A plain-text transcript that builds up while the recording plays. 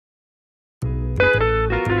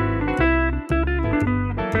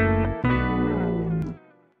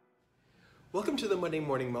to the Monday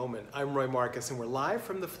Morning Moment. I'm Roy Marcus, and we're live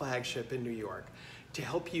from the flagship in New York to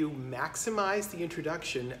help you maximize the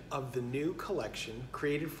introduction of the new collection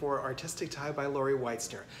created for Artistic Tie by Lori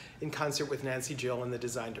Weitzner in concert with Nancy Jill in the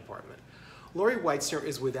design department. Lori Weitzner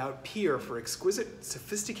is without peer for exquisite,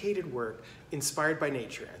 sophisticated work inspired by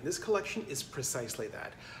nature, and this collection is precisely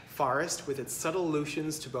that. Forest with its subtle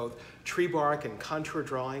allusions to both tree bark and contour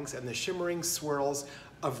drawings and the shimmering swirls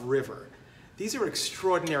of river. These are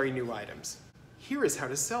extraordinary new items. Here is how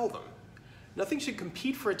to sell them. Nothing should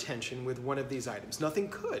compete for attention with one of these items. Nothing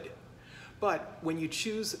could. But when you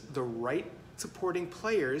choose the right supporting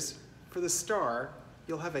players for the star,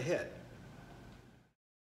 you'll have a hit.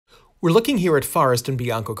 We're looking here at Forest and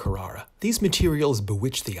Bianco Carrara. These materials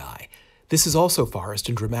bewitch the eye. This is also Forest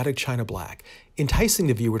in dramatic china black, enticing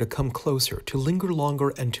the viewer to come closer, to linger longer,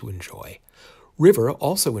 and to enjoy. River,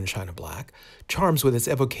 also in china black, charms with its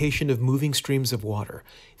evocation of moving streams of water.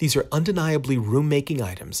 These are undeniably room-making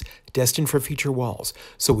items, destined for feature walls,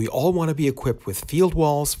 so we all want to be equipped with field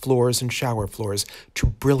walls, floors, and shower floors to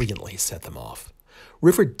brilliantly set them off.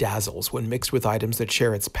 River dazzles when mixed with items that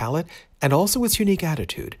share its palette and also its unique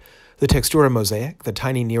attitude. The Textura Mosaic, the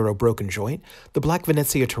tiny Nero broken joint, the black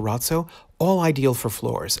Venezia terrazzo, all ideal for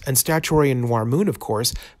floors, and Statuary and Noir Moon, of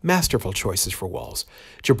course, masterful choices for walls.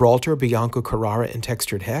 Gibraltar, Bianco Carrara, and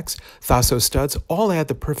textured hex, Thasso studs all add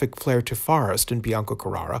the perfect flair to Forest and Bianco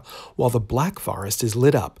Carrara, while the black Forest is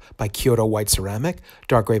lit up by Kyoto white ceramic,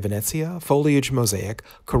 dark gray Venezia, foliage mosaic,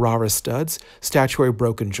 Carrara studs, Statuary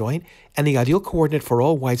broken joint, and the ideal coordinate for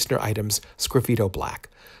all Weitzner items, Sgraffito black.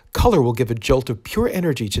 Color will give a jolt of pure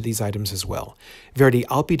energy to these items as well. Verdi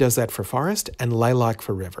Alpi does that for Forest and Lilac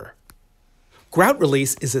for River. Grout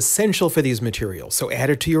release is essential for these materials, so add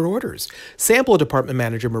it to your orders. Sample department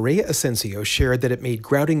manager Maria Asensio shared that it made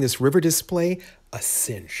grouting this river display a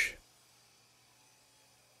cinch.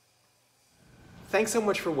 Thanks so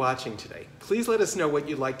much for watching today. Please let us know what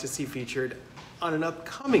you'd like to see featured on an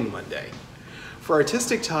upcoming Monday. For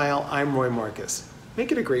Artistic Tile, I'm Roy Marcus.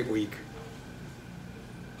 Make it a great week.